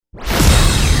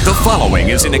following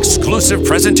is an exclusive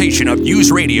presentation of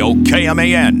News Radio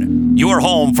KMAN, your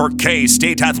home for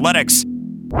K-State athletics.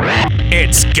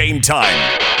 It's game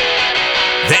time.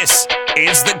 This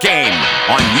is The Game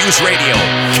on News Radio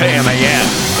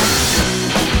KMAN.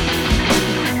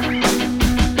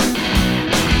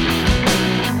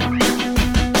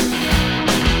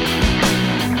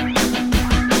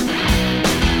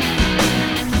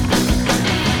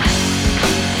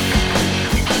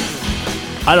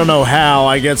 I don't know how.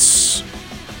 I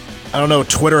don't know if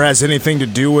Twitter has anything to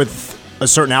do with a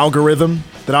certain algorithm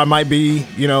that I might be,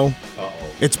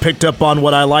 it's picked up on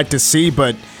what I like to see,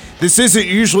 but this isn't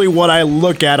usually what I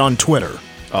look at on Twitter.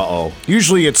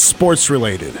 Usually it's sports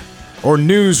related or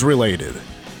news related.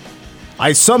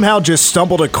 I somehow just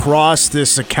stumbled across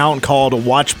this account called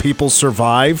Watch People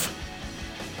Survive.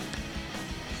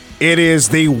 It is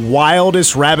the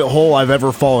wildest rabbit hole I've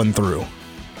ever fallen through.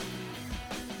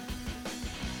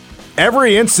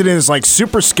 Every incident is like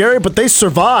super scary, but they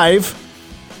survive,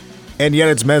 and yet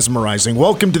it's mesmerizing.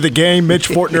 Welcome to The Game. Mitch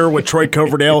Fortner with Troy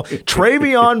Coverdale.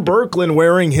 Travion Berkland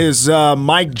wearing his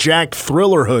Mike Jack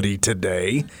Thriller hoodie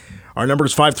today. Our number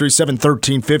is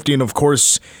 537-1350, and of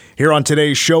course, here on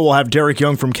today's show, we'll have Derek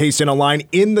Young from K-State Online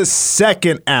in the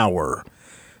second hour.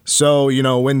 So,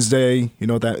 Wednesday,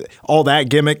 all that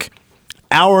gimmick.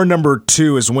 Hour number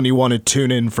 2 is when you want to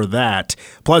tune in for that.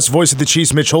 Plus, voice of the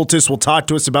Chiefs, Mitch Holtis, will talk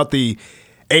to us about the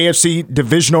AFC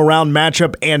divisional round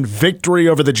matchup and victory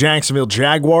over the Jacksonville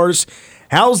Jaguars.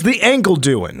 How's the ankle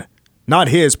doing? Not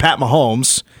his, Pat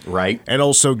Mahomes. Right. And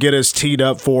also get us teed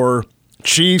up for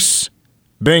Chiefs,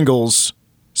 Bengals,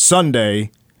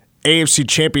 Sunday, AFC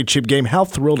Championship game. How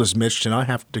thrilled is Mitch and I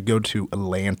have to go to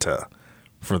Atlanta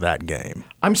for that game?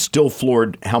 I'm still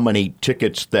floored how many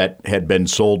tickets that had been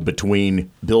sold between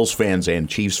Bills fans and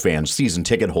Chiefs fans, season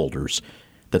ticket holders,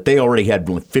 that they already had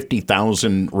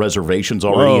 50,000 reservations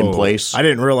already in place. I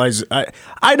didn't realize.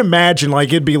 I'd imagine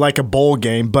it'd be like a bowl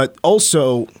game, but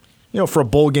also, for a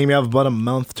bowl game, you have about a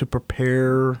month to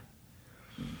prepare.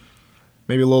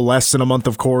 Maybe a little less than a month,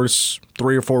 of course,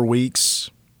 3 or 4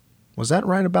 weeks. Is that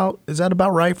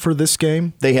about right for this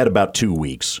game? They had about 2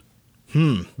 weeks.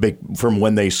 From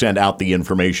when they sent out the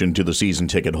information to the season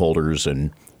ticket holders.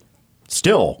 And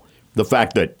still, the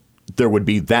fact that there would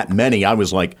be that many, I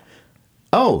was like,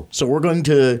 oh, so we're going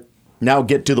to now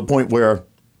get to the point where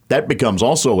that becomes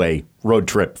also a road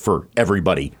trip for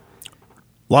everybody.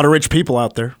 A lot of rich people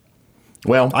out there.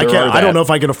 Well, I don't know if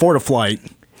I can afford a flight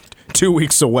 2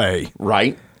 weeks away.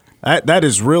 Right. That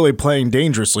is really playing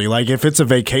dangerously. Like, if it's a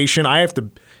vacation, I have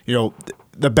to,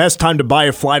 the best time to buy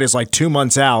a flight is 2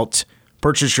 months out.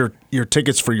 Purchase your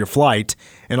tickets for your flight,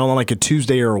 and on a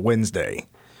Tuesday or a Wednesday.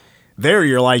 There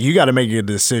you're you got to make a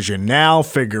decision now,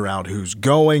 figure out who's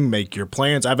going, make your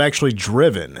plans. I've actually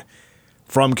driven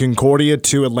from Concordia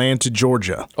to Atlanta,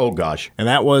 Georgia. Oh, gosh. And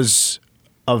that was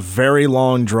a very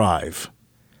long drive.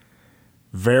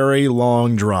 Very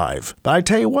long drive. But I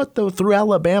tell you what, though, through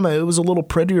Alabama, it was a little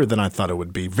prettier than I thought it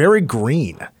would be. Very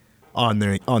green on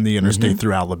the interstate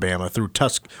through Alabama, through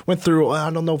I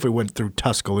don't know if we went through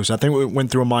Tuscaloosa. I think we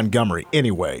went through Montgomery.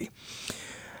 Anyway.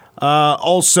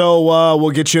 Also,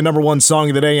 we'll get you a number one song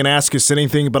of the day and ask us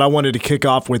anything, but I wanted to kick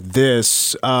off with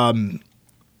this.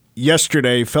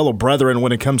 Yesterday, fellow brethren,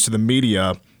 when it comes to the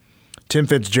media, Tim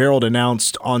Fitzgerald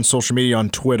announced on social media, on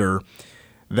Twitter,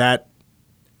 that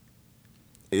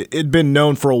it'd been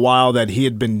known for a while that he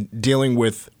had been dealing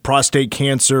with prostate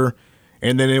cancer,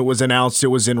 and then it was announced it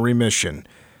was in remission.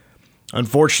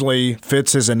 Unfortunately,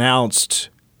 Fitz has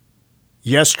announced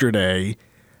yesterday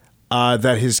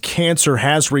that his cancer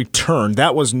has returned.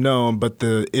 That was known, but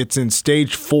it's in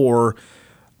stage 4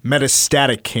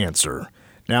 metastatic cancer.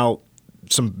 Now,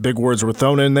 some big words were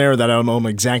thrown in there that I don't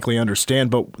exactly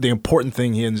understand, but the important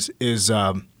thing is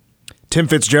Tim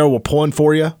Fitzgerald will pull in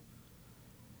for you.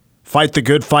 Fight the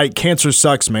good fight. Cancer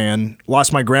sucks, man.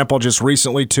 Lost my grandpa just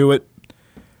recently to it.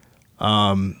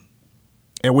 And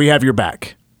we have your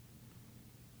back.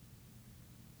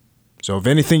 So if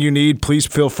anything you need, please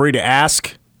feel free to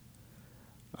ask.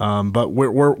 But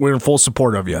we're in full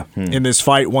support of you in this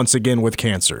fight once again with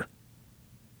cancer.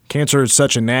 Cancer is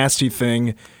such a nasty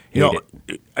thing.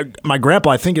 My grandpa,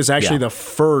 I think, is actually the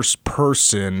first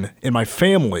person in my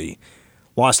family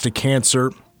lost to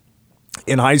cancer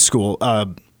in high school.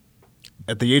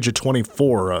 At the age of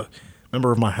 24, a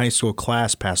member of my high school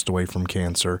class passed away from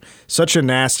cancer. Such a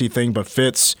nasty thing, but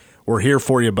Fitz, we're here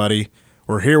for you, buddy.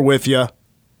 We're here with you.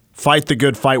 Fight the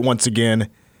good fight once again.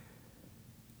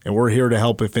 And we're here to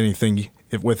help with anything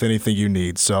you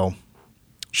need. So,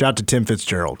 shout out to Tim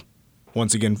Fitzgerald.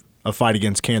 Once again, a fight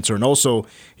against cancer. And also,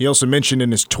 he also mentioned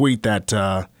in his tweet that,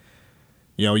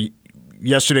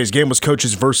 yesterday's game was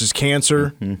coaches versus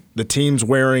cancer. The team's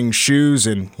wearing shoes,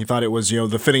 and he thought it was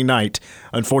the fitting night.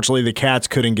 Unfortunately, the Cats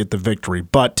couldn't get the victory.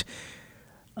 But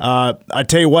I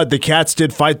tell you what, the Cats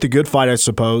did fight the good fight, I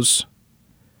suppose.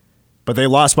 But they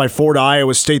lost by 4 to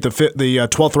Iowa State, the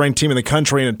 12th ranked team in the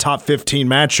country, in a top 15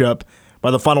 matchup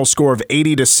by the final score of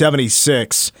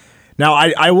 80-76. Now,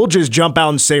 I will just jump out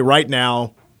and say right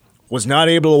now, was not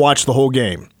able to watch the whole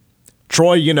game.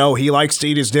 Troy, he likes to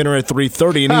eat his dinner at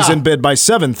 3:30, and he's in bed by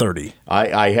 7:30.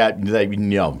 I had,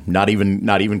 not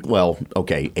even. Well,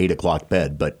 okay, 8 o'clock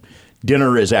bed, but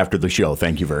dinner is after the show.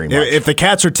 Thank you very much. If the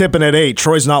Cats are tipping at 8,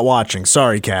 Troy's not watching.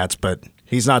 Sorry, Cats, but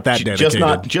he's not that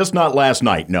dedicated. Just not last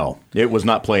night. No, it was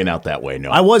not playing out that way.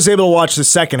 No, I was able to watch the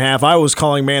second half. I was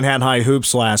calling Manhattan High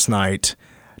Hoops last night.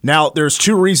 Now, there's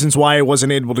 2 reasons why I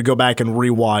wasn't able to go back and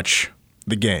rewatch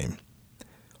the game.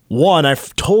 One, I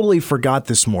totally forgot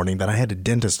this morning that I had a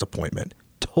dentist appointment.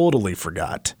 Totally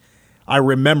forgot. I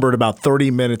remembered about 30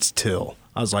 minutes till.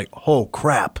 I was like, oh,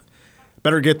 crap.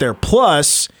 Better get there.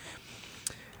 Plus,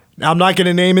 now I'm not going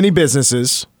to name any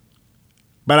businesses,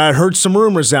 but I heard some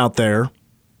rumors out there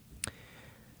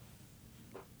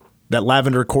that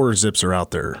lavender quarter zips are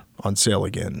out there on sale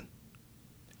again.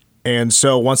 And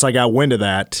so once I got wind of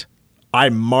that, I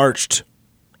marched.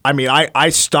 I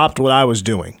stopped what I was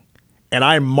doing. And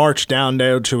I marched down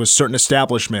there to a certain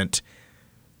establishment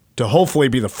to hopefully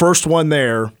be the first one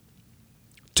there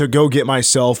to go get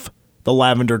myself the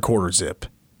lavender quarter zip.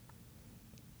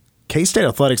 K-State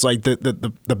Athletics, like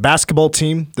the basketball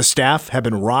team, the staff have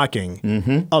been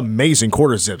rocking amazing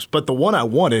quarter zips. But the one I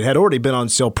wanted had already been on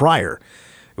sale prior.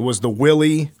 It was the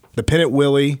Willie, the Pennant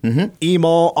Willie,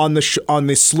 emo on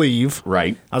the sleeve.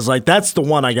 Right. I was like, that's the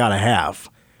one I got to have.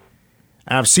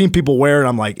 And I've seen people wear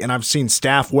it, and I've seen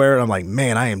staff wear it. I'm like,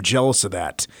 man, I am jealous of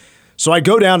that. So I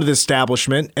go down to the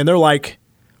establishment, and they're like,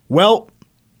 well,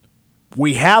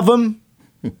 we have them,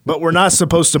 but we're not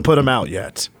supposed to put them out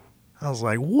yet. I was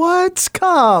like, what?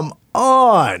 Come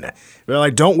on. They're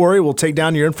like, don't worry, we'll take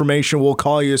down your information. We'll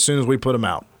call you as soon as we put them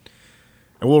out.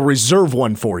 And we'll reserve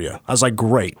one for you. I was like,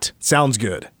 great. Sounds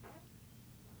good.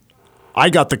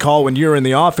 I got the call when you were in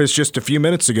the office just a few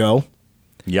minutes ago.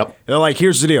 Yep. They're like,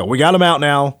 here's the deal. We got them out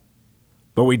now,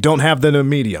 but we don't have them in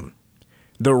medium.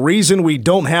 The reason we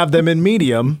don't have them in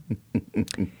medium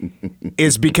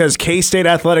is because K-State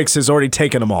Athletics has already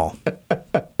taken them all.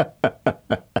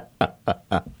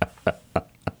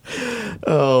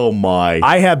 Oh, my.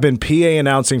 I have been PA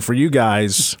announcing for you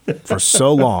guys for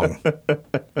so long,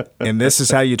 and this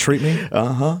is how you treat me?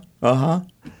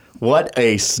 What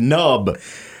a snub.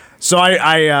 So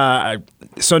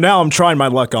so now I'm trying my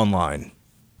luck online.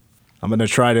 I'm going to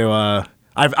try to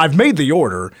I've made the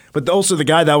order, but also the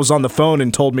guy that was on the phone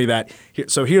and told me that.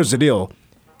 So here's the deal.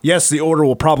 Yes, the order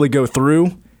will probably go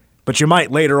through, but you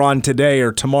might later on today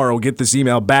or tomorrow get this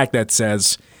email back that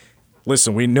says,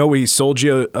 listen, we know we sold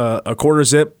you a quarter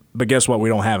zip, but guess what? We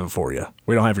don't have it for you.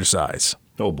 We don't have your size.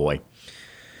 Oh, boy.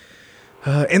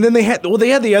 And then they had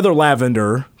the other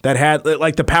lavender that had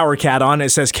like the Power Cat on it. It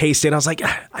says K-State. I was like,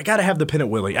 I got to have the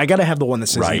Pennant Willie. I got to have the one that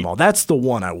says emo. That's the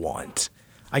one I want.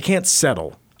 I can't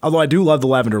settle. Although I do love the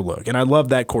lavender look, and I love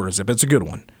that quarter zip. It's a good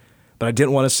one. But I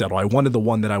didn't want to settle. I wanted the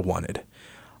one that I wanted.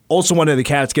 Also wanted the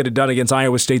Cats get it done against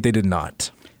Iowa State. They did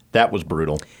not. That was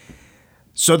brutal.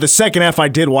 So the second half I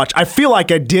did watch. I feel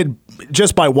like I did,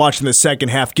 just by watching the second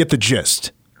half, get the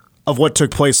gist of what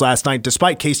took place last night,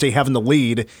 despite K-State having the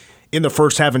lead in the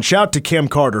first half. And shout out to Cam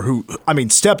Carter, who,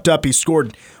 stepped up. He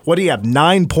scored,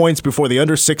 9 points before the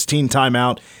under-16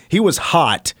 timeout. He was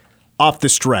hot off the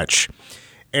stretch.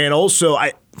 And also,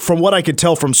 from what I could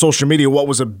tell from social media, what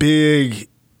was a big,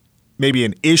 maybe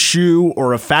an issue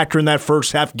or a factor in that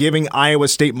first half, giving Iowa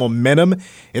State momentum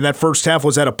in that first half,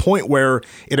 was at a point where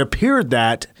it appeared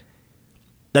that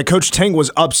Coach Tang was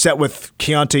upset with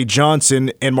Keontae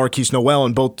Johnson and Marquise Noel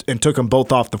and took them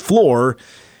both off the floor,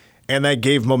 and that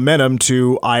gave momentum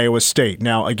to Iowa State.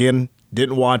 Now, again,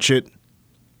 didn't watch it.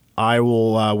 I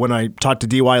will, when I talk to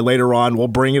DY later on, we'll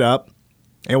bring it up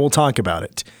and we'll talk about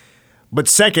it. But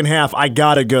second half, I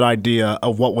got a good idea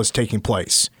of what was taking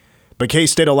place. But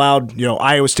K-State allowed,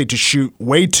 Iowa State to shoot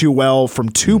way too well from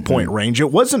two-point range. It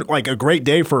wasn't like a great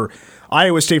day for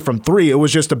Iowa State from three. It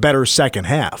was just a better second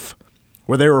half,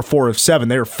 where they were 4 of 7.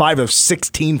 They were 5 of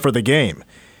 16 for the game.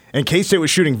 And K-State was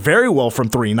shooting very well from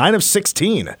three, 9 of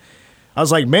 16. I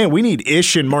was like, man, we need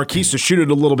Ish and Marquise to shoot it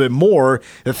a little bit more.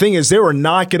 The thing is, they were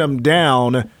knocking them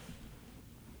down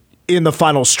in the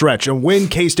final stretch. And when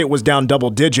K-State was down double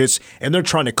digits, and they're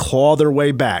trying to claw their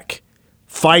way back,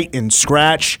 fight and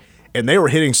scratch, and they were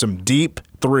hitting some deep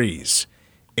threes.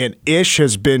 And Ish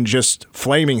has been just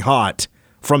flaming hot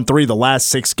from three the last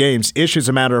 6 games. Ish, as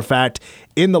a matter of fact,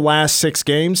 in the last 6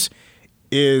 games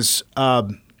is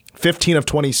 15 of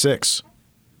 26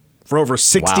 for over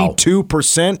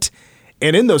 62%.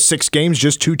 And in those 6 games,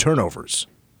 just 2 turnovers.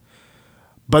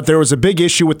 But there was a big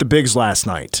issue with the bigs last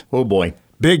night. Oh, boy.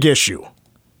 Big issue.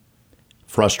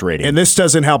 Frustrating. And this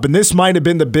doesn't help. And this might have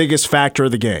been the biggest factor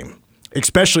of the game,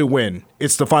 especially when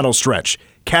it's the final stretch.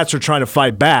 Cats are trying to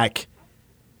fight back,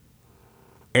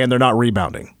 and they're not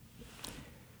rebounding.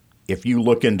 If you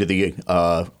look into the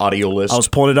audio list. I was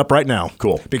pulling it up right now.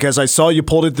 Cool. Because I saw you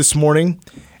pulled it this morning,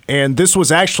 and this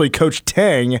was actually Coach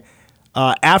Tang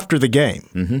after the game.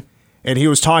 Mm-hmm. And he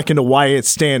was talking to Wyatt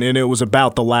Stan, and it was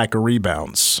about the lack of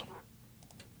rebounds.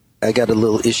 I got a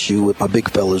little issue with my big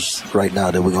fellas right now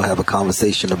that we're going to have a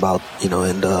conversation about, I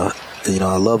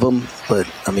love them, but,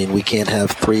 we can't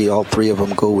have all three of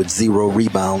them go with 0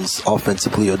 rebounds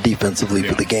offensively or defensively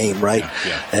for the game, right?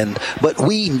 Yeah. But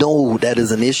we know that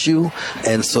is an issue,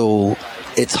 and so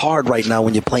it's hard right now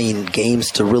when you're playing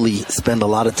games to really spend a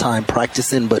lot of time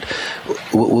practicing, but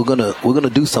we're gonna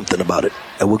do something about it,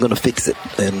 and we're gonna fix it,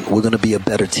 and we're gonna be a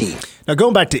better team. Now,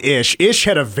 going back to Ish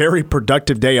had a very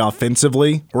productive day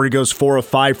offensively, where he goes 4 of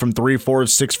 5 from 3, 4 of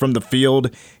 6 from the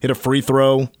field, hit a free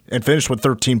throw, and finished with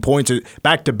 13 points,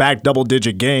 back-to-back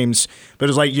double-digit games. But it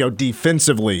was like,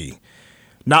 defensively,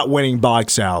 not winning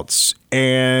box outs.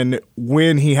 And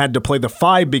when he had to play the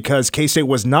 5 because K-State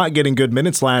was not getting good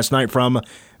minutes last night from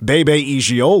Bebe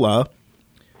Igiola,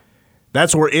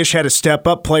 that's where Ish had to step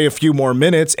up, play a few more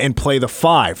minutes, and play the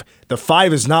 5. The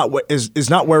 5 is not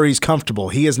where he's comfortable.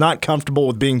 He is not comfortable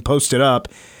with being posted up.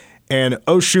 And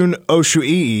Osun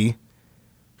Osui'i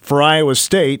for Iowa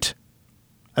State,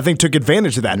 I think, took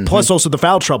advantage of that. Mm-hmm. Plus also the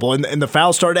foul trouble. And the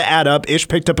fouls started to add up. Ish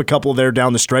picked up a couple there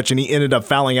down the stretch, and he ended up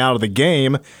fouling out of the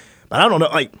game. But I don't know,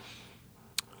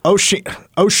 Osun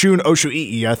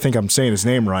Osui'i, I think I'm saying his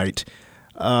name right.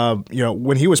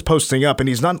 When he was posting up, and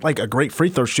he's not like a great free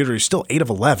throw shooter, he's still 8 of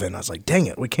 11. I was like, dang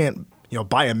it, we can't,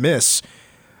 buy a miss.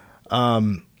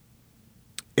 And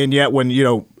yet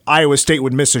when, Iowa State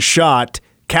would miss a shot,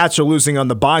 Cats are losing on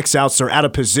the box outs, they're out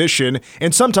of position,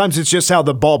 and sometimes it's just how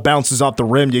the ball bounces off the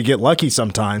rim. You get lucky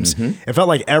sometimes. Mm-hmm. It felt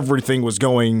like everything was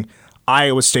going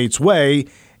Iowa State's way,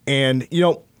 and,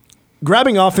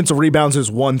 grabbing offensive rebounds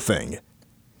is one thing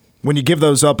when you give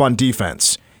those up on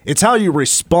defense. It's how you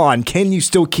respond. Can you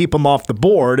still keep them off the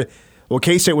board? Well,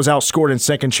 K-State was outscored in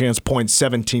second chance points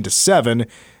 17-7.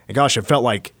 And gosh, it felt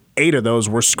like 8 of those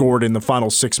were scored in the final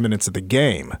 6 minutes of the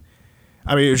game.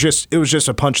 It was just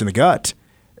a punch in the gut.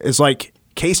 It's like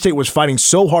K-State was fighting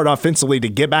so hard offensively to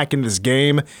get back into this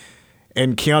game.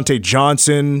 And Keontae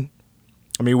Johnson,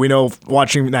 we know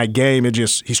watching that game,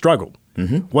 he struggled.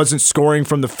 Mm-hmm. Wasn't scoring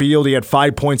from the field. He had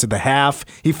 5 points at the half.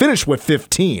 He finished with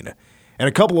 15. And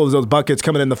a couple of those buckets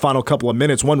coming in the final couple of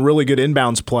minutes, one really good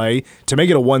inbounds play to make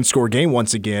it a 1-score game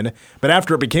once again. But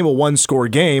after it became a 1-score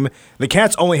game, the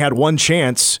Cats only had one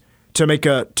chance to make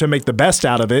the best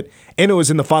out of it, and it was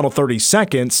in the final 30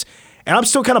 seconds. And I'm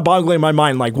still kind of boggling my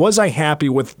mind, was I happy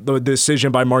with the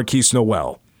decision by Markquis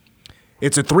Nowell?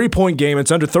 It's a 3-point game.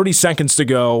 It's under 30 seconds to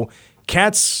go.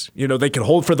 Cats, they could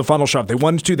hold for the final shot if they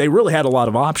wanted to. They really had a lot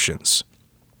of options.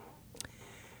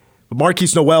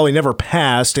 Markquis Nowell, he never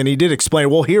passed, and he did explain.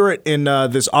 We'll hear it in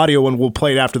this audio, and we'll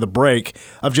play it after the break,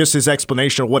 of just his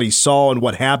explanation of what he saw and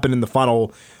what happened in the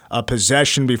final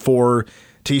possession before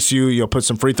TCU put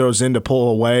some free throws in to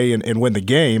pull away and win the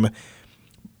game.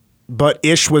 But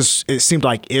it seemed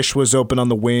like Ish was open on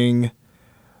the wing.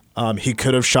 He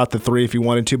could have shot the 3 if he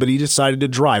wanted to, but he decided to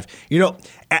drive.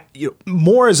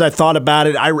 More as I thought about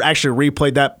it, I actually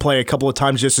replayed that play a couple of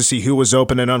times just to see who was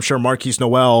open, and I'm sure Markquis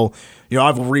Nowell,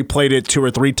 I've replayed it 2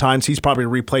 or 3 times. He's probably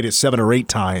replayed it 7 or 8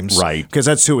 times. Right. Because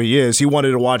that's who he is. He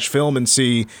wanted to watch film and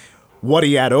see what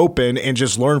he had open and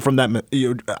just learn from that.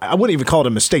 I wouldn't even call it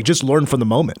a mistake, just learn from the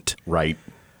moment. Right.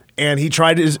 And he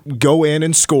tried to go in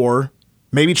and score,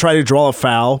 maybe try to draw a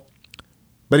foul,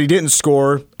 but he didn't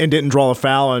score and didn't draw a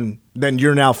foul, and then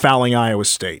you're now fouling Iowa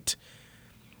State.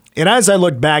 And as I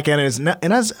look back at it,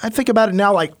 and as I think about it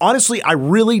now, honestly, I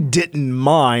really didn't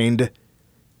mind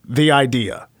the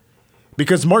idea.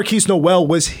 Because Markquis Nowell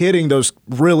was hitting those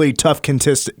really tough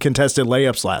contested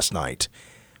layups last night.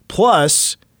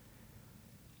 Plus,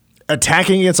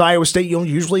 attacking against Iowa State,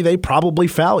 usually they probably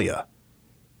foul you.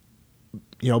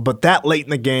 But that late in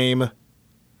the game,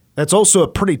 that's also a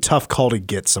pretty tough call to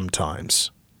get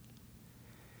sometimes.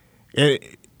 And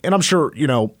I'm sure,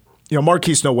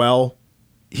 Markquis Nowell,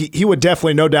 he would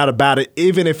definitely, no doubt about it,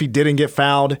 even if he didn't get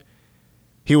fouled,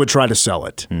 he would try to sell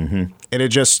it. Mm-hmm. And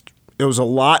it was a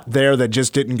lot there that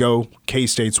just didn't go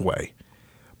K-State's way.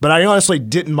 But I honestly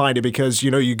didn't mind it because,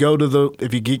 you go to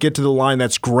if you get to the line,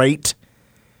 that's great.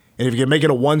 And if you can make it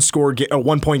a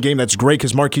one-point game, that's great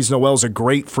because Marquise Noel is a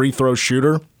great free throw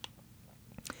shooter.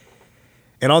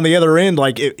 And on the other end,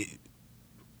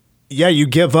 you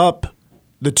give up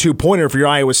the 2-pointer for your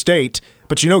Iowa State,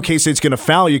 but K-State's going to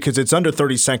foul you because it's under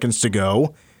 30 seconds to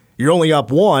go. You're only up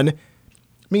 1. I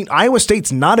mean, Iowa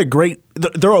State's not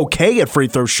they're okay at free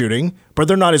throw shooting, but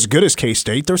they're not as good as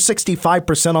K-State. They're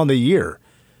 65% on the year.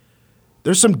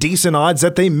 There's some decent odds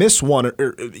that they miss one.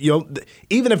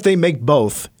 Even if they make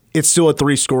both, it's still a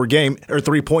 3-score game or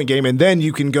 3-point game, and then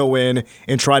you can go in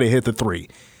and try to hit the 3.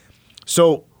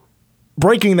 So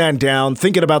breaking that down,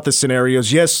 thinking about the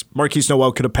scenarios, yes, Marquise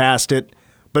Noel could have passed it,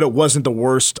 but it wasn't the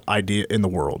worst idea in the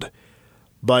world.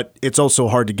 But it's also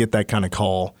hard to get that kind of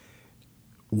call.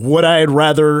 Would I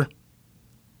rather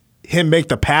him make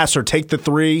the pass or take the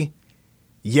 3?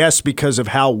 Yes, because of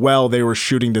how well they were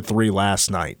shooting the 3 last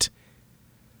night.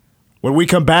 When we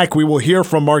come back, we will hear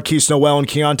from Marquise Noel and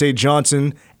Keontae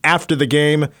Johnson after the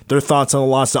game. Their thoughts on the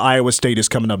loss to Iowa State is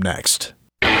coming up next.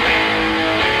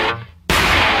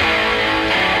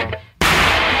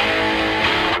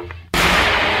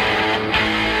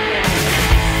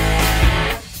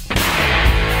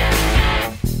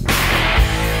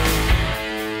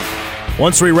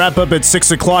 Once we wrap up at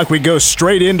 6 o'clock, we go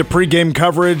straight into pregame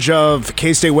coverage of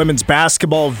K-State women's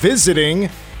basketball visiting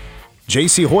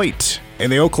J.C. Hoyt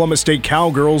and the Oklahoma State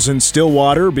Cowgirls in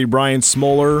Stillwater. It'll be Brian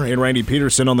Smoller and Randy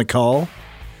Peterson on the call.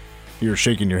 You're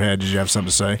shaking your head. Did you have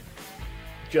something to say?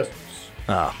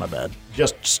 My bad.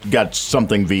 Just got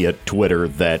something via Twitter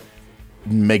that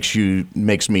makes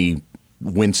me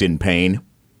wince in pain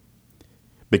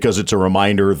because it's a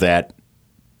reminder that,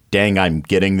 dang, I'm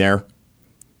getting there.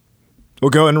 We'll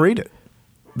go ahead and read it.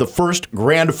 The first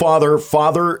grandfather,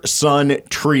 father-son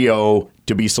trio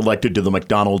to be selected to the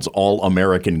McDonald's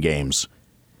All-American Games.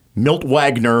 Milt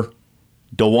Wagner,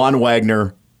 DeJuan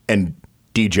Wagner, and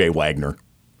DJ Wagner.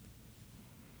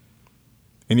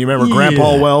 And you remember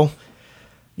Grandpa well?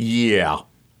 Yeah.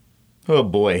 Oh,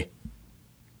 boy.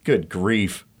 Good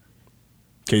grief.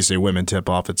 K-State women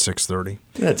tip-off at 6:30.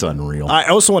 That's unreal. I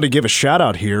also want to give a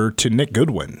shout-out here to Nick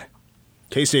Goodwin,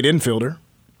 K-State infielder.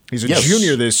 He's a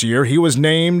junior this year. He was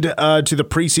named to the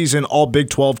preseason All-Big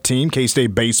 12 team,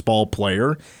 K-State baseball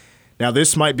player. Now,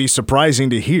 this might be surprising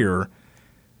to hear,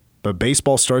 but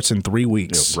baseball starts in 3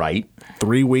 weeks. Yeah, right.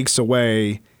 3 weeks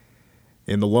away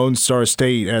in the Lone Star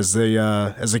State as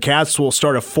the Cats will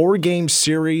start a 4-game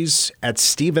series at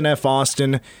Stephen F.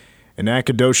 Austin in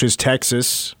Nacogdoches,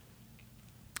 Texas.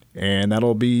 And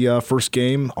that'll be first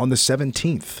game on the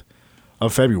 17th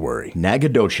of February.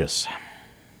 Nacogdoches.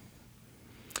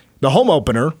 The home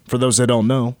opener, for those that don't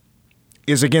know,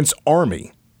 is against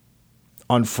Army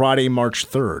on Friday, March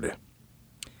 3rd.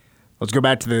 Let's go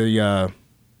back to the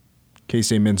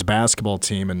K-State men's basketball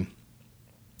team. And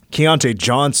Keontae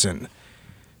Johnson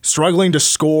struggling to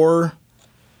score.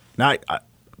 Now, I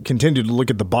continue to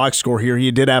look at the box score here. He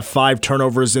did have 5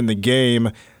 turnovers in the game.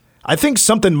 I think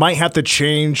something might have to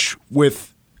change with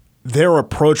their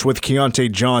approach with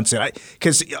Keontae Johnson.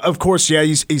 Because, of course,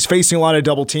 he's facing a lot of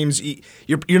double teams.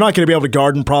 You're not going to be able to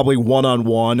guard him probably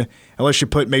one-on-one unless you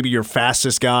put maybe your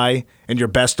fastest guy and your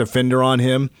best defender on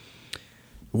him.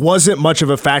 Wasn't much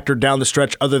of a factor down the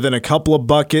stretch other than a couple of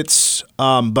buckets.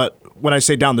 But when I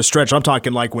say down the stretch, I'm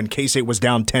talking like when K-State was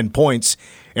down 10 points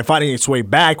and finding its way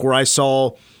back where I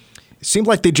saw it seemed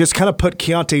like they just kind of put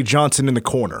Keontae Johnson in the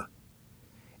corner.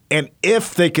 And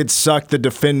if they could suck the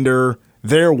defender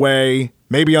their way,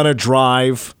 maybe on a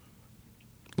drive,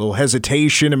 a little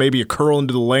hesitation, and maybe a curl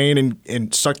into the lane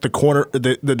and suck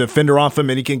the defender off him,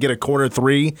 and he can get a corner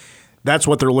 3. That's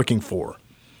what they're looking for.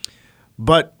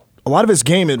 But a lot of his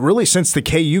game, and really since the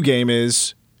KU game,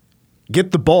 is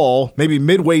get the ball maybe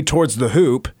midway towards the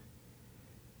hoop,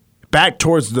 back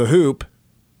towards the hoop,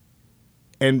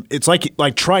 and it's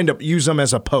like trying to use them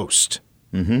as a post.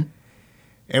 Mm-hmm.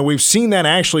 And we've seen that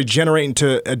actually generate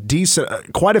into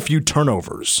quite a few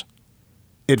turnovers,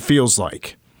 it feels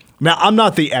like. Now, I'm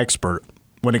not the expert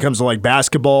when it comes to like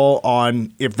basketball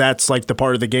on if that's like the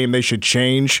part of the game they should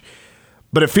change.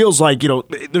 But it feels like,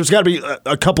 there's got to be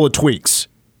a couple of tweaks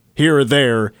here or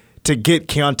there to get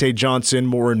Keontae Johnson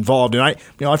more involved. And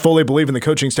I fully believe in the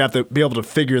coaching staff to be able to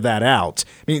figure that out.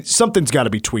 I mean, something's got to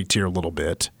be tweaked here a little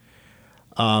bit,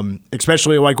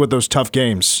 especially like with those tough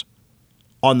games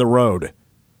on the road.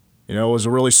 It was a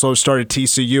really slow start at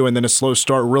TCU and then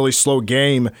a really slow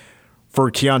game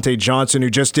for Keontae Johnson, who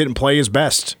just didn't play his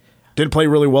best. Didn't play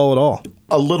really well at all.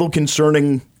 A little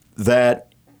concerning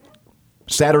that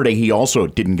Saturday he also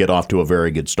didn't get off to a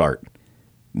very good start.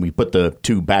 We put the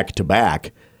 2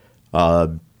 back-to-back.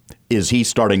 Is he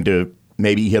starting to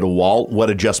maybe hit a wall? What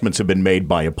adjustments have been made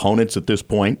by opponents at this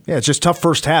point? Yeah, it's just tough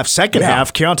first half. Second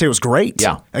half, Keontae was great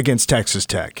Yeah. against Texas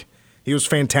Tech. He was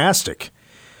fantastic.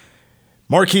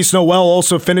 Marquise Noel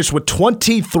also finished with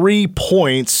 23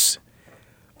 points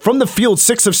from the field,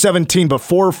 6 of 17, but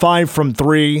 4 or 5 from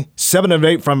 3, 7 of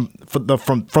 8 from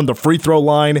the free throw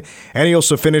line, and he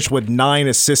also finished with 9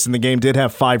 assists in the game. Did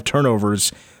have 5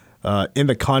 turnovers in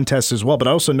the contest as well. But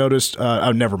I also noticed,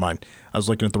 never mind. I was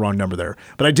looking at the wrong number there.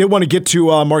 But I did want to get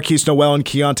to Marquise Noel and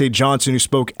Keontae Johnson, who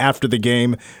spoke after the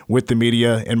game with the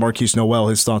media. And Marquise Noel,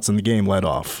 his thoughts on the game led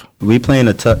off. We playing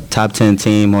a top 10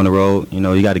 team on the road. You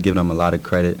know, you got to give them a lot of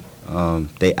credit.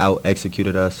 They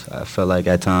out-executed us, I felt like,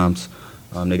 at times.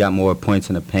 They got more points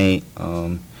in the paint.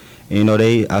 And, you know,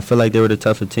 I feel like they were the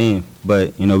tougher team.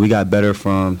 But, you know, we got better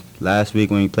from last week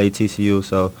when we played TCU.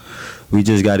 So we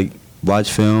just got to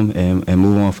watch film and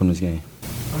move on from this game.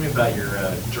 Tell me about your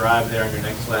drive there on your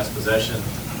next last possession.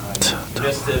 You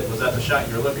missed it. Was that the shot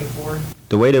you were looking for?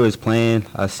 The way they was playing,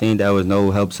 I seen there was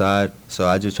no help side. So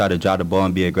I just tried to drive the ball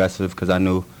and be aggressive because I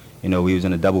knew, you know, we was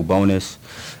in a double bonus.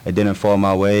 It didn't fall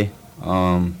my way.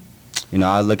 You know,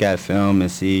 I look at film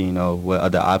and see, you know, what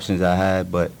other options I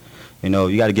had. But, you know,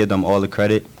 you got to give them all the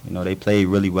credit. You know, they played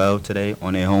really well today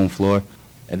on their home floor.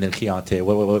 And then Keontae,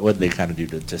 what did they kind of do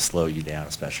to slow you down,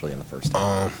 especially in the first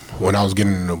half? When I was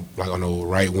getting on the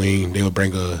right wing, they would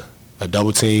bring a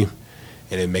double team,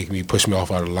 and then push me off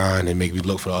out of the line and make me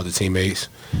look for the other teammates.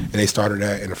 And they started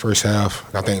that in the first half.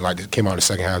 And I think it came out in the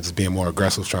second half just being more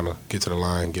aggressive, trying to get to the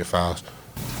line, get fouls.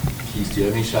 Keith, do you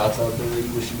have any shots out there that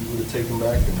you wish you would have taken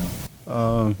back or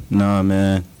no? No,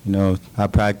 man. You know, I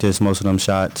practice most of them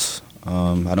shots.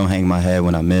 I don't hang my head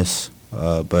when I miss.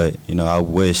 But, you know, I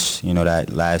wish, you know,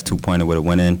 that last 2-pointer would have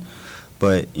went in.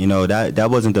 But, you know,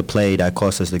 that wasn't the play that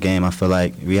cost us the game. I feel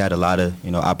like we had a lot of,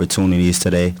 you know, opportunities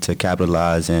today to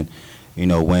capitalize and, you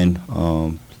know, win.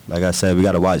 Like I said, we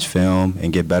got to watch film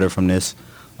and get better from this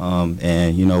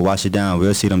and, you know, watch it down.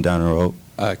 We'll see them down the road.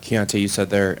 Keontae, you said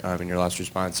there in your last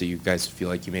response that you guys feel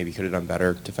like you maybe could have done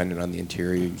better defending on the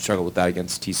interior. You struggled with that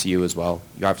against TCU as well.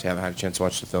 You obviously haven't had a chance to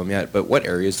watch the film yet. But what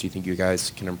areas do you think you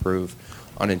guys can improve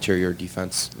on interior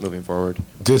defense moving forward?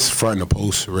 Just fronting the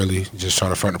post, really. Just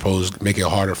trying to front the post, make it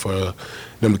harder for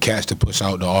them to catch to push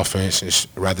out the offense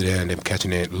rather than them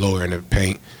catching it lower in the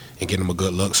paint and getting them a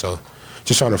good look. So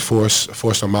just trying to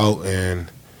force them out and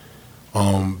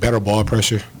better ball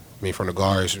pressure. I mean, from the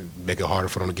guards, make it harder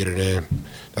for them to get it in.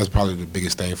 That's probably the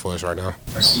biggest thing for us right now.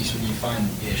 Marquise, when you find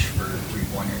Ish for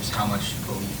three-pointers, how much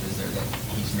belief is there that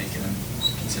he's making them,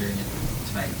 considering it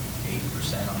tonight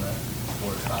 80% on the 4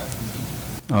 or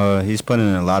 5? He's putting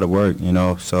in a lot of work, you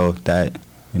know, so that,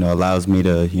 you know, allows me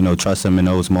to, you know, trust him in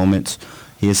those moments.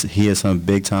 He has some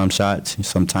big-time shots,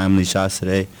 some timely shots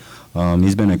today.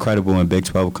 He's been incredible in Big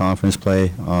 12 conference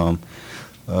play.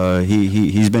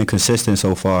 He's been consistent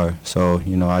so far. So,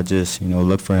 you know, I just, you know,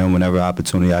 look for him whenever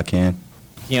opportunity I can.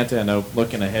 Keontae, I know,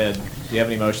 looking ahead, do you have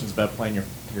any emotions about playing your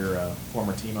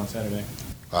former team on Saturday?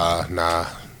 Nah,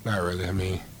 not really. I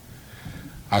mean,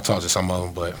 I talked to some of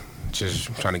them, but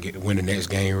just trying to win the next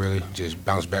game, really. Just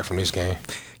bounce back from this game.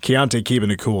 Keontae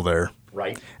keeping it cool there.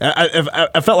 Right.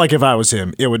 I felt like if I was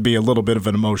him, it would be a little bit of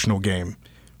an emotional game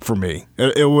for me.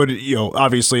 It would, you know,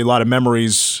 obviously a lot of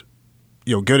memories,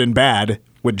 you know, good and bad,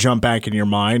 would jump back in your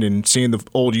mind, and seeing the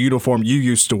old uniform you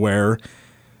used to wear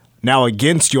now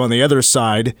against you on the other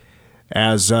side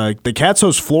as the Cats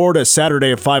host Florida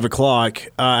Saturday at 5 o'clock.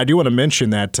 I do want to mention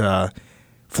that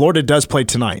Florida does play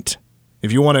tonight.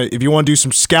 If you want to do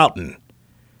some scouting,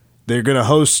 they're going to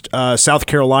host South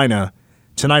Carolina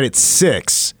tonight at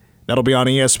 6. That'll be on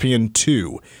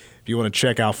ESPN2 if you want to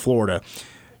check out Florida.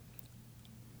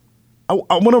 I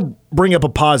want to bring up a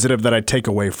positive that I take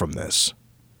away from this.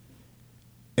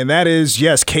 And that is,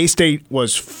 yes, K-State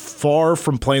was far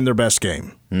from playing their best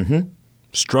game. Mm-hmm.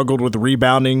 Struggled with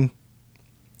Rebounding,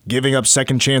 giving up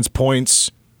second-chance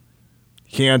points.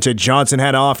 Keontae Johnson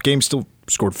had an off game, still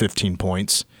scored 15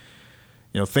 points.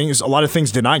 You know, a lot of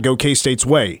things did not go K-State's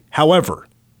way. However,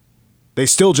 they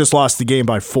still just lost the game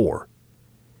by 4.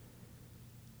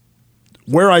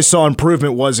 Where I saw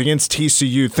improvement was against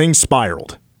TCU, things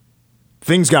spiraled.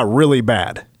 Things got really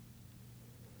bad.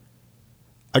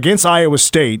 Against Iowa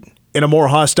State, in a more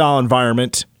hostile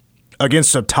environment,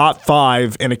 against a top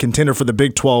 5 and a contender for the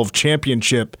Big 12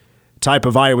 championship type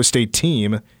of Iowa State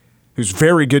team, who's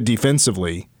very good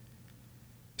defensively,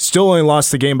 still only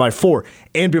lost the game by 4.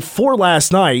 And before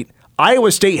last night,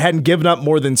 Iowa State hadn't given up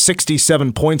more than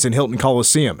 67 points in Hilton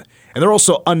Coliseum. And they're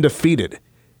also undefeated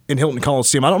in Hilton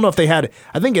Coliseum. I don't know if they had,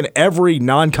 I think in every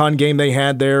non-con game they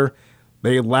had there,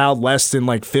 they allowed less than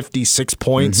like 56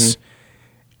 points. Mm-hmm.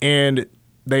 and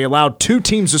they allowed 2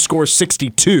 teams to score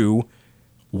 62,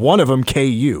 one of them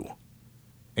KU.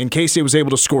 And K-State was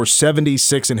able to score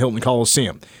 76 in Hilton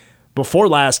Coliseum. Before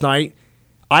last night,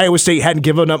 Iowa State hadn't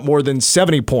given up more than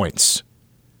 70 points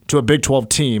to a Big 12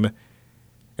 team,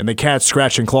 and the Cats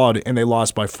scratched and clawed, and they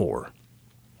lost by 4.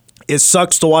 It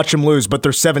sucks to watch them lose, but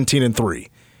they're 17-3.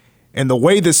 And the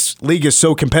way this league is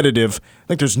so competitive, I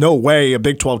think there's no way a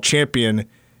Big 12 champion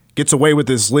gets away with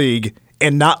this league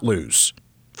and not lose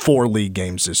 4 league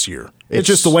games this year. It's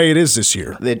just the way it is this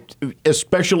year.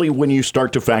 Especially when you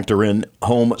start to factor in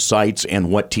home sites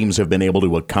and what teams have been able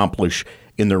to accomplish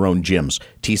in their own gyms.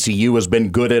 TCU has been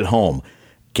good at home.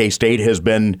 K-State has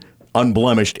been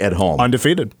unblemished at home.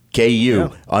 Undefeated. KU,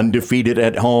 undefeated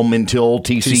at home until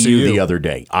TCU the other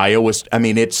day. Iowa,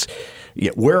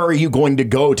 where are you going to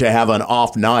go to have an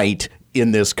off night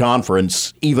in this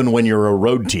conference, even when you're a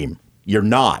road team? You're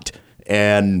not.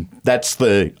 And that's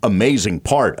the amazing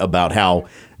part about how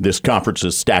this conference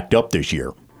is stacked up this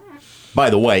year. By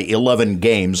the way, 11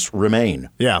 games remain.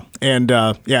 Yeah, and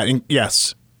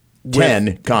yes.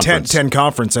 10 conference. 10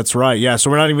 conference, that's right. Yeah, so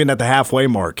we're not even at the halfway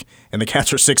mark. And the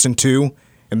Cats are 6-2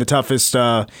 in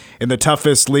the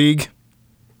toughest league,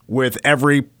 with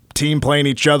every team playing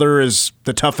each other is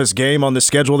the toughest game on the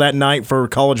schedule that night for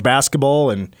college basketball,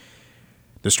 and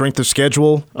the strength of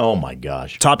schedule. Oh my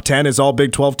gosh. Top 10 is all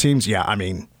Big 12 teams. Yeah,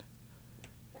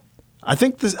 I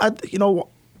think this,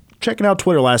 checking out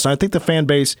Twitter last night, I think the fan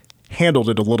base handled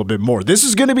it a little bit more. This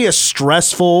is going to be a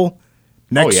stressful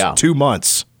next 2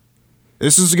 months.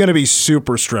 This is going to be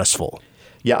super stressful.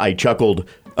 Yeah, I chuckled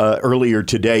earlier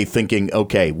today thinking,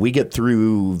 okay, we get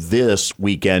through this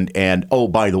weekend, and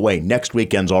by the way, next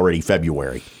weekend's already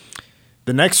February.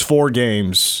 The next 4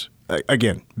 games,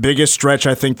 again, biggest stretch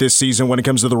I think this season when it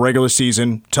comes to the regular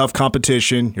season. Tough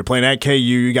competition. You're playing at KU.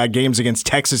 You got games against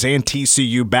Texas and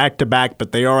TCU back-to-back,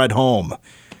 but they are at home.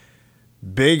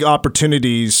 Big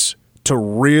opportunities to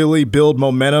really build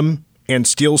momentum and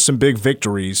steal some big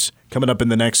victories coming up in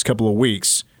the next couple of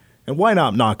weeks. And why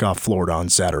not knock off Florida on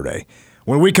Saturday?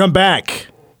 When we come back,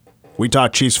 we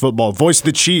talk Chiefs football. Voice of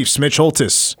the Chiefs, Mitch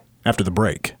Holthus, after the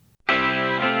break.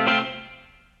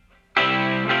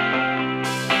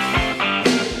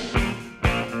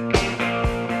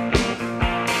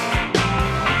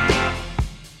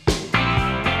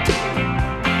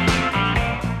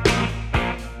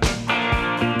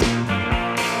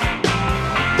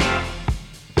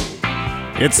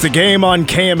 It's the game on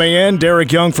KMAN.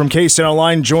 Derek Young from K-State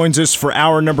Online joins us for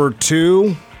hour number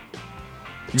 2.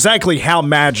 Exactly how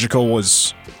magical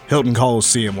was Hilton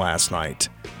Coliseum last night?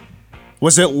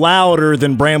 Was it louder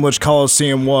than Bramlage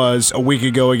Coliseum was a week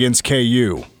ago against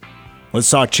KU?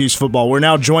 Let's talk Chiefs football. We're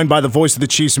now joined by the voice of the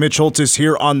Chiefs, Mitch Holthus,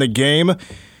 here on the game.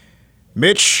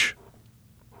 Mitch,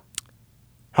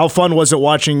 how fun was it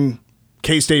watching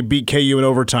K-State beat KU in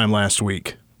overtime last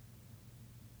week?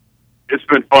 It's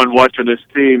been fun watching this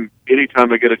team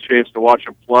anytime I get a chance to watch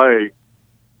them play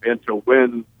and to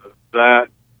win that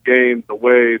game the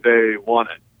way they won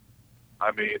it.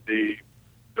 I mean,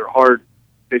 they're hard.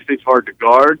 K-State's hard to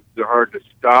guard. They're hard to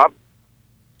stop.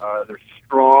 They're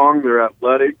strong. They're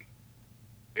athletic,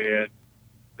 and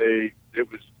they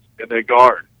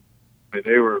guard. I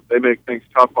mean, they make things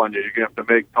tough on you. You're gonna have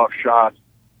to make tough shots.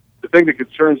 The thing that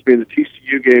concerns me in the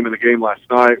TCU game and the game last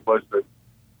night was that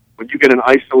when you get an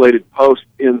isolated post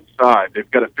inside, they've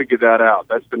got to figure that out.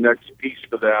 That's the next piece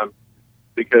for them,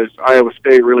 because Iowa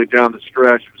State really down the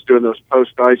stretch was doing those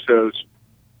post ISOs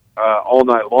all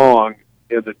night long,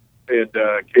 and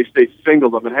K-State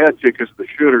singled them and had to because of the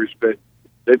shooters. But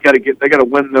they got to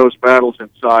win those battles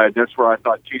inside. That's where I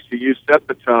thought TCU set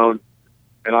the tone,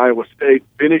 and Iowa State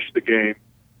finished the game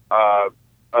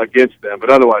against them. But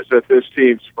otherwise, this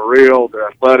team's for real. They're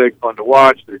athletic, fun to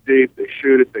watch. They're deep. They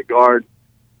shoot it. They guard.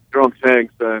 Jerome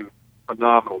Tang's done a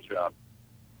phenomenal job.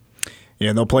 Yeah,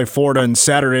 and they'll play Florida on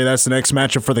Saturday. That's the next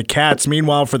matchup for the Cats.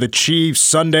 Meanwhile, for the Chiefs,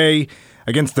 Sunday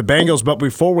against the Bengals. But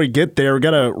before we get there, we've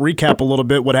got to recap a little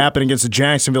bit what happened against the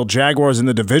Jacksonville Jaguars in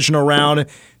the divisional round.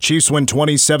 Chiefs win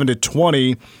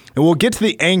 27-20. And we'll get to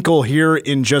the ankle here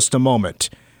in just a moment.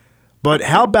 But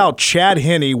how about Chad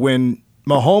Henne when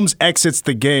Mahomes exits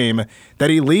the game, that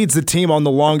he leads the team on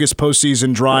the longest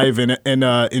postseason drive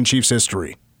in Chiefs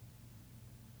history?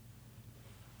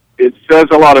 It says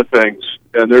a lot of things,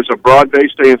 and there's a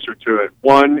broad-based answer to it.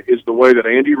 One is the way that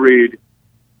Andy Reid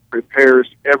prepares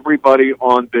everybody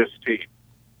on this team.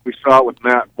 We saw it with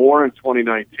Matt Moore in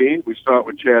 2019. We saw it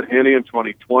with Chad Henne in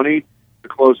 2020 to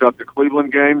close out the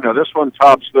Cleveland game. Now, this one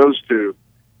tops those two,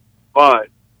 but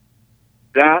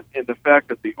that and the fact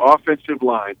that the offensive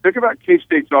line, think about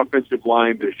K-State's offensive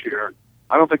line this year.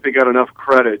 I don't think they got enough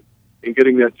credit in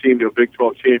getting that team to a Big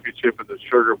 12 championship in the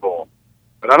Sugar Bowl.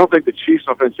 But I don't think the Chiefs'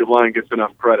 offensive line gets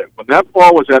enough credit. When that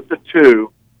ball was at the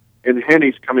 2 and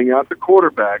Henne's coming out the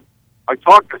quarterback, I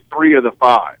talked to 3 of the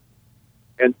 5.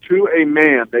 And to a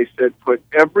man, they said, put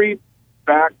every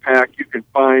backpack you can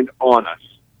find on us.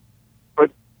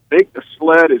 Make the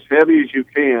sled as heavy as you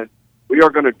can. We are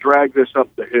going to drag this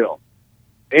up the hill.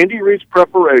 Andy Reid's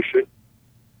preparation,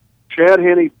 Chad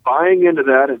Henne buying into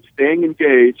that and staying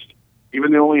engaged,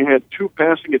 even though he only had 2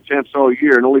 passing attempts all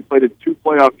year and only played in 2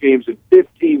 playoff games in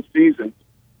 15 seasons,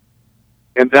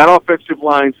 and that offensive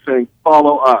line saying,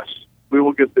 follow us. We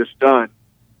will get this done.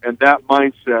 And that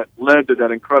mindset led to that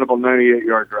incredible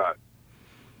 98-yard drive.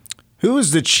 Who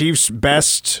is the Chiefs'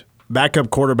 best backup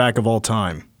quarterback of all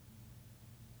time?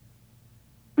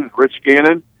 Rich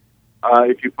Gannon,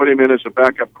 if you put him in as a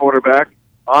backup quarterback,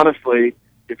 honestly,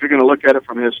 if you're going to look at it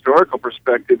from a historical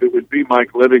perspective, it would be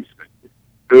Mike Livingston,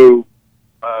 who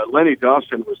Lenny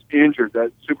Dawson was injured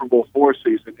that Super Bowl IV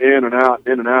season, in and out.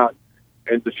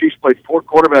 And the Chiefs played 4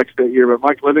 quarterbacks that year, but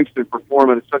Mike Livingston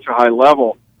performed at such a high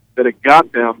level that it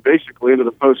got them basically into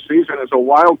the postseason as a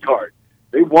wild card.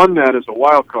 They won that as a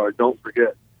wild card, don't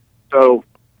forget. So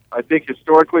I think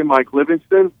historically Mike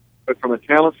Livingston, but from a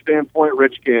talent standpoint,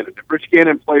 Rich Gannon. If Rich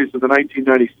Gannon plays in the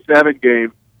 1997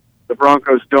 game, the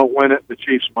Broncos don't win it, the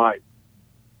Chiefs might.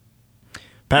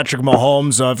 Patrick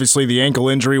Mahomes, obviously the ankle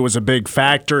injury was a big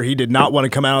factor. He did not want to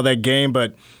come out of that game,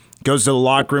 but goes to the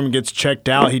locker room and gets checked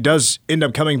out. He does end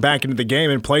up coming back into the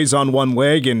game and plays on one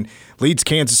leg and leads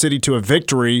Kansas City to a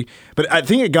victory. But I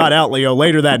think it got out, Leo,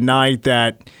 later that night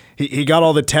that he got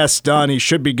all the tests done. He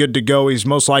should be good to go. He's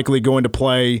most likely going to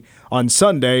play on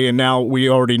Sunday, and now we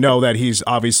already know that he's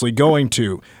obviously going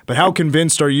to. But how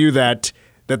convinced are you that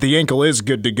the ankle is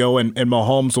good to go and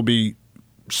Mahomes will be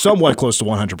somewhat close to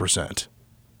 100%?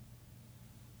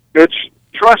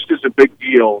 Trust is a big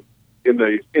deal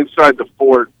inside the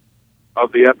fort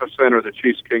of the epicenter of the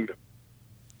Chiefs' kingdom.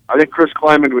 I think Chris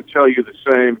Kleiman would tell you the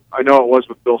same. I know it was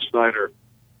with Bill Snyder.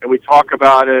 And we talk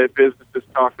about it, businesses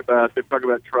talk about it, they talk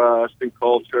about trust and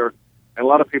culture, and a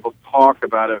lot of people talk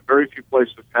about it. Very few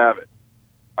places have it.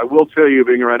 I will tell you,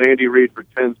 being around Andy Reid for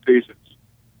 10 seasons,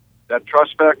 that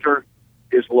trust factor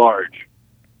is large.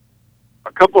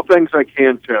 A couple of things I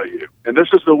can tell you, and this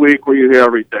is the week where you hear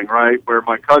everything, right? Where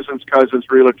my cousin's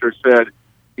realtor said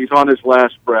he's on his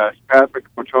last breath. Patrick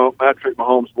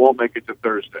Mahomes won't make it to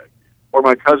Thursday. Or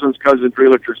my cousin's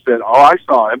realtor said, oh, I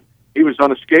saw him. He was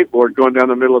on a skateboard going down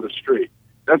the middle of the street.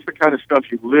 That's the kind of stuff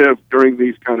you live during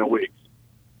these kind of weeks.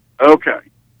 Okay,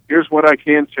 here's what I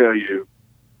can tell you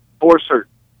for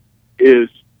certain is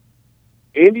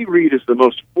Andy Reid is the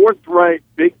most forthright,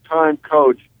 big-time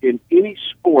coach in any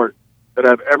sport that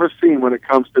I've ever seen when it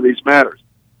comes to these matters.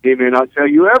 He may not tell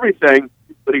you everything,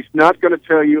 but he's not going to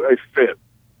tell you a fib.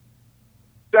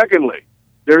 Secondly,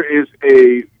 there is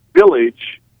a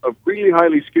village of really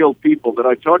highly skilled people that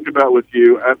I talked about with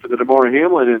you after the Damar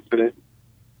Hamlin incident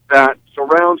that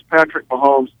surrounds Patrick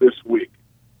Mahomes this week.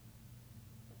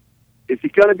 Is he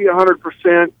going to be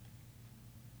 100%?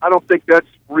 I don't think that's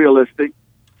realistic.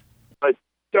 But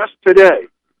just today,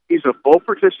 he's a full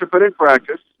participant in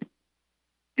practice.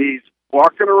 He's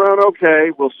walking around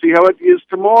okay. We'll see how it is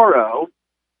tomorrow,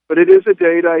 but it is a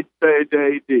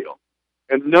day-to-day deal.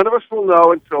 And none of us will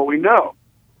know until we know.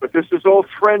 But this is all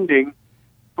trending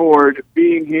toward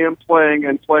being him playing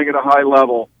at a high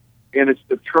level, and it's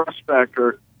the trust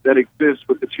factor that exists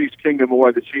with the Chiefs Kingdom,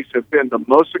 why the Chiefs have been the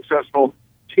most successful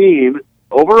team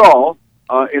overall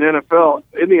in the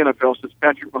NFL since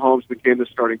Patrick Mahomes became the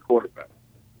starting quarterback.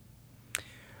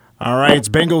 All right, it's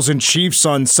Bengals and Chiefs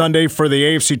on Sunday for the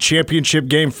AFC Championship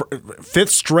game, fifth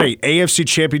straight AFC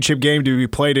Championship game to be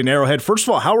played in Arrowhead. First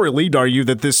of all, how relieved are you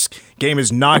that this game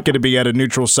is not going to be at a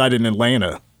neutral site in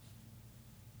Atlanta?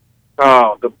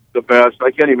 Oh, the best. I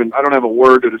don't have a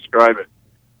word to describe it.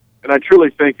 And I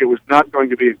truly think it was not going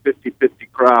to be a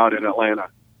 50-50 crowd in Atlanta.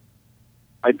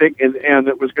 I think, and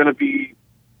it was going to be,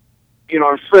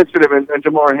 sensitive, and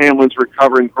Damar Hamlin's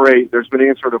recovering great. There's been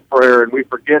answer to prayer, and we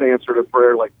forget answer to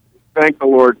prayer. Like, thank the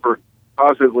Lord for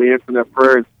positively answering that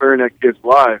prayer and sparing that kid's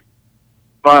life.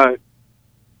 But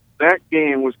that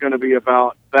game was going to be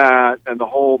about that and the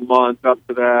whole month up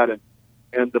to that,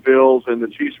 and the Bills and the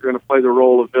Chiefs are going to play the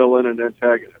role of villain and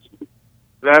antagonist.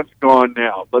 That's gone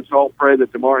now. Let's all pray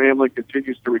that Damar Hamlin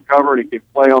continues to recover and he can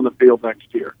play on the field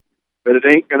next year. But it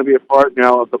ain't going to be a part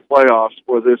now of the playoffs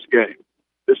for this game.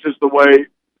 This is the way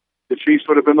the Chiefs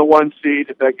would have been the 1 seed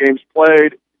if that game's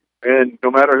played, and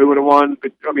no matter who would have won,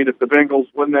 if the Bengals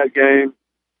win that game,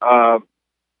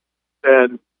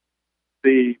 then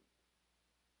the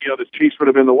the Chiefs would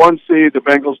have been the 1 seed. The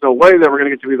Bengals, no way they were going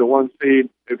to get to be the 1 seed.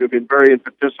 It would have been very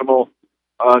infinitesimal.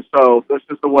 So this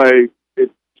is the way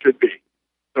it should be.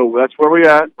 So that's where we're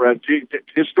at.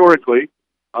 Historically,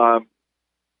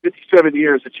 57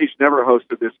 years, the Chiefs never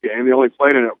hosted this game. They only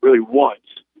played in it really once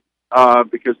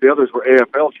because the others were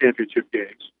AFL championship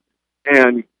games.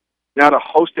 And now to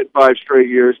host it 5 straight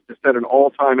years to set an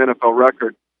all-time NFL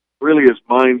record really is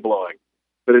mind-blowing.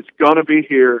 But it's going to be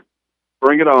here.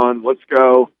 Bring it on. Let's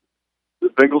go. The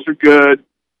Bengals are good,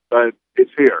 but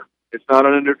it's here. It's not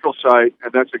on a neutral site,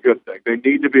 and that's a good thing. They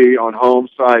need to be on home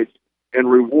sites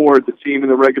and reward the team in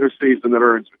the regular season that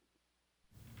earns it.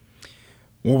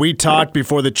 When we talked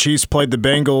before the Chiefs played the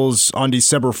Bengals on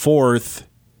December 4th,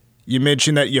 you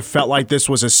mentioned that you felt like this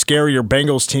was a scarier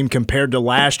Bengals team compared to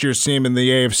last year's team in the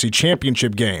AFC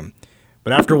Championship game.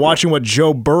 But after watching what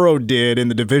Joe Burrow did in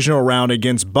the divisional round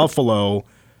against Buffalo,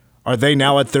 are they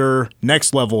now at their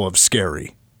next level of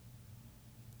scary?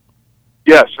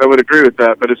 Yes, I would agree with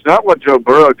that, but it's not what Joe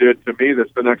Burrow did to me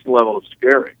that's the next level of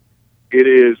scary. It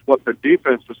is what the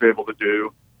defense was able to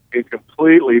do in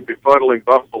completely befuddling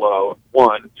Buffalo,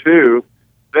 1. 2,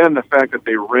 then the fact that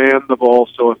they ran the ball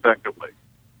so effectively.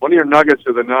 One of your nuggets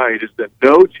of the night is that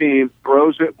no team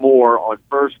throws it more on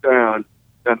first down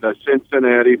than the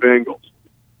Cincinnati Bengals.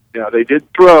 Yeah, they did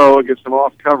throw against some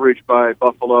off coverage by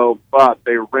Buffalo, but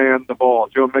they ran the ball.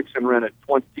 Joe Mixon ran it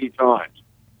 20 times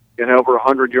and over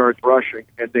 100 yards rushing,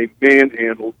 and they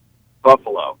manhandled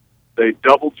Buffalo. They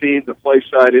double-teamed the play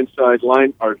side inside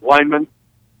linemen,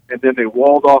 and then they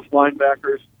walled off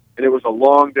linebackers, and it was a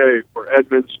long day for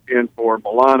Edmonds and for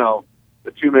Milano,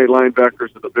 the 2 main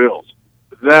linebackers of the Bills.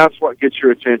 That's what gets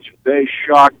your attention. They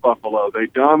shocked Buffalo. They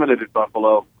dominated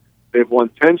Buffalo. They've won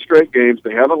 10 straight games.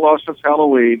 They haven't lost since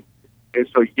Halloween. And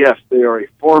so, yes, they are a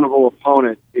formidable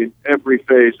opponent in every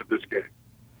phase of this game.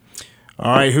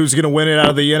 All right, who's going to win it out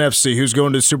of the NFC? Who's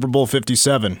going to Super Bowl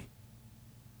 57?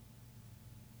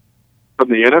 From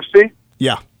the NFC?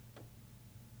 Yeah.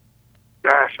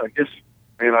 Gosh, I guess,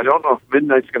 man, I don't know if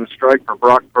midnight's going to strike for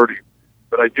Brock Purdy,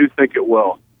 but I do think it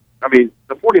will. I mean,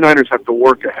 the 49ers have to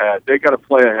work ahead. They got to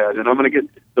play ahead, and I'm going to get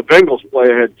the Bengals play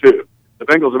ahead too. The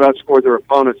Bengals have outscored their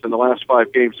opponents in the last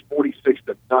 5 games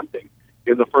 46-0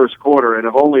 in the first quarter and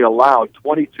have only allowed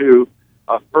 22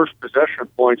 first possession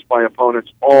points by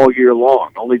opponents all year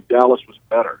long. Only Dallas was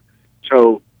better.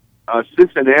 So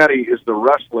Cincinnati is the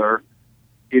wrestler,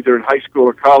 either in high school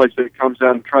or college, that comes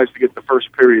out and tries to get the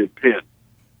first period pin.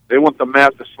 They want the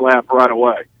mat to slap right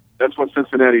away. That's what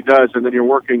Cincinnati does, and then you're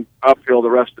working uphill the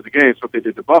rest of the game. That's what they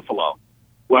did to Buffalo.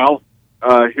 Well,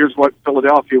 here's what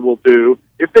Philadelphia will do.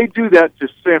 If they do that to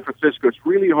San Francisco, it's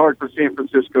really hard for San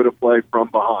Francisco to play from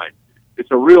behind. It's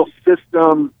a real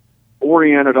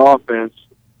system-oriented offense,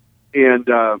 and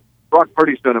Brock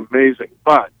Purdy's done amazing.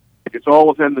 But it's all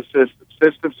within the system.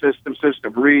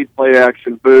 System. Read, play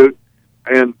action, boot,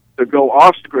 and to go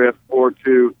off script or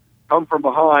to come from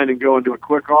behind and go into a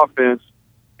quick offense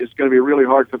is going to be really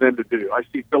hard for them to do. I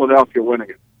see Philadelphia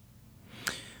winning it.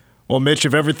 Well, Mitch,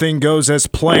 if everything goes as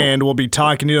planned, we'll be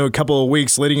talking to you in a couple of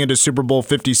weeks leading into Super Bowl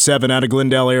 57 out of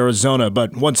Glendale, Arizona.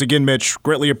 But once again, Mitch,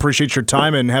 greatly appreciate your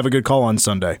time and have a good call on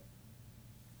Sunday.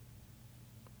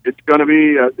 It's going to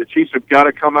be the Chiefs have got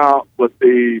to come out with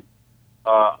a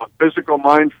physical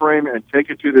mind frame and take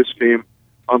it to this team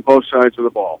on both sides of the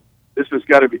ball. This has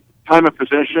got to be time of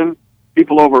possession.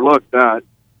 People overlook that.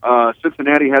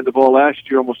 Cincinnati had the ball last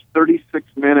year almost 36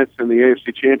 minutes in the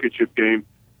AFC Championship game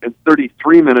and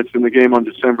 33 minutes in the game on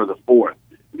December the 4th.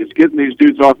 It's getting these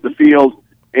dudes off the field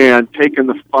and taking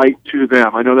the fight to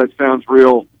them. I know that sounds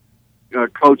real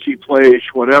coachy,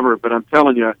 playish, whatever, but I'm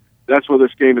telling you, that's where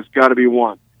this game has got to be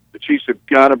won. The Chiefs have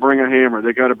got to bring a hammer.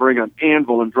 They got to bring an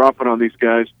anvil and drop it on these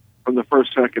guys from the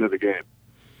first second of the game.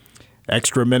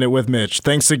 Extra minute with Mitch.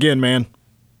 Thanks again, man.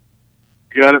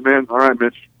 You got it, man. All right,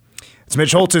 Mitch. It's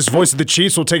Mitch Holthus, voice of the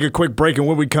Chiefs. We'll take a quick break, and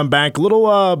when we come back, a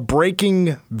little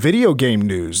breaking video game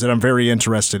news that I'm very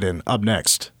interested in. Up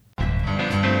next.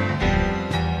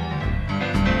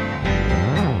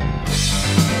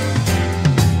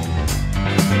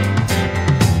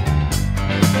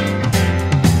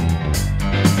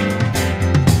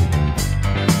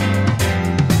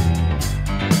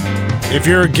 If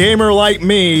you're a gamer like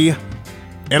me,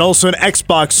 and also an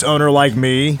Xbox owner like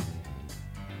me,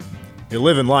 you're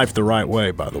living life the right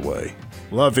way, by the way.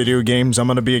 Love video games. I'm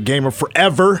going to be a gamer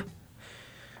forever.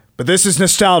 But this is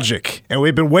nostalgic, and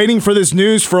we've been waiting for this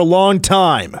news for a long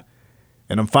time.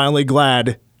 And I'm finally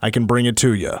glad I can bring it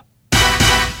to you.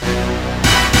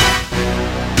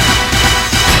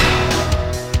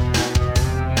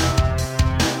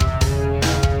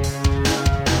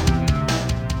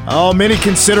 Oh, many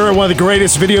consider it one of the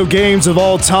greatest video games of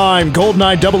all time.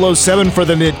 GoldenEye 007 for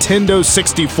the Nintendo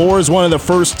 64 is one of the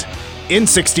first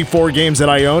N64 games that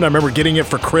I owned. I remember getting it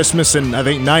for Christmas in, I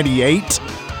think, 98.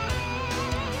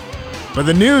 But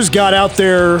the news got out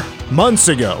there months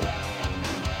ago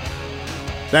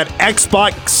that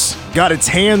Xbox got its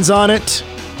hands on it.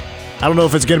 I don't know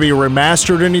if it's going to be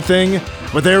remastered or anything,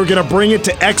 but they were going to bring it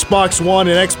to Xbox One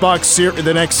and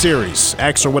the next series,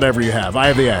 X or whatever you have. I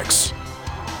have the X.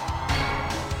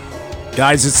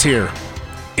 Guys, it's here.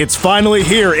 It's finally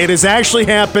here. It is actually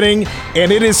happening, and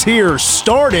it is here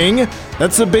starting.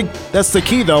 That's the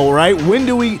key though, right? When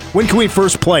can we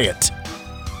first play it?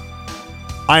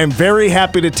 I am very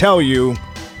happy to tell you,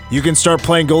 you can start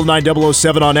playing GoldenEye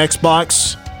 007 on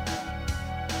Xbox.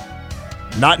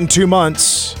 Not in 2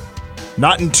 months,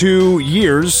 not in 2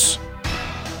 years,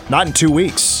 not in 2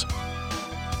 weeks.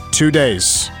 2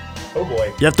 days. Oh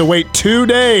boy. You have to wait 2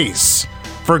 days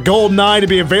for GoldenEye to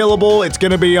be available. It's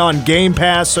going to be on Game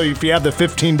Pass, so if you have the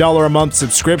 $15 a month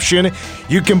subscription,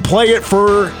 you can play it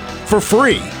for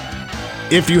free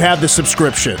if you have the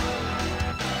subscription.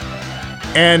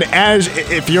 And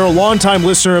if you're a longtime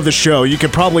listener of the show, you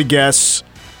could probably guess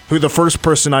who the first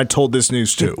person I told this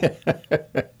news to.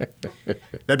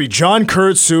 That'd be John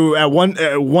Kurtz, who at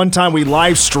one time we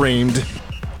live streamed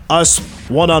us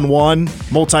one-on-one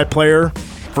multiplayer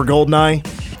for GoldenEye.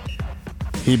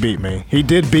 He beat me. He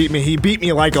did beat me. He beat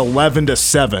me like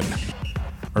 11-7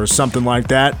 or something like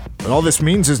that. But all this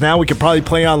means is now we could probably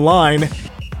play online.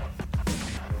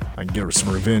 I can give her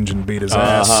some revenge and beat his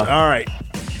ass. All right.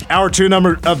 Hour 2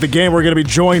 number of the game, we're going to be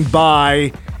joined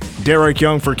by Derek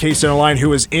Young for K-Center Line, who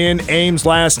was in Ames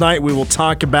last night. We will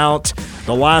talk about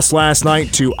the last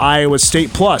night to Iowa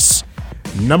State, plus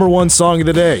number 1 song of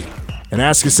the day. And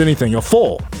ask us anything. A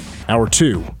full Hour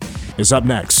 2 is up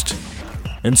next.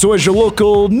 And so is your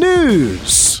local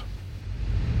news.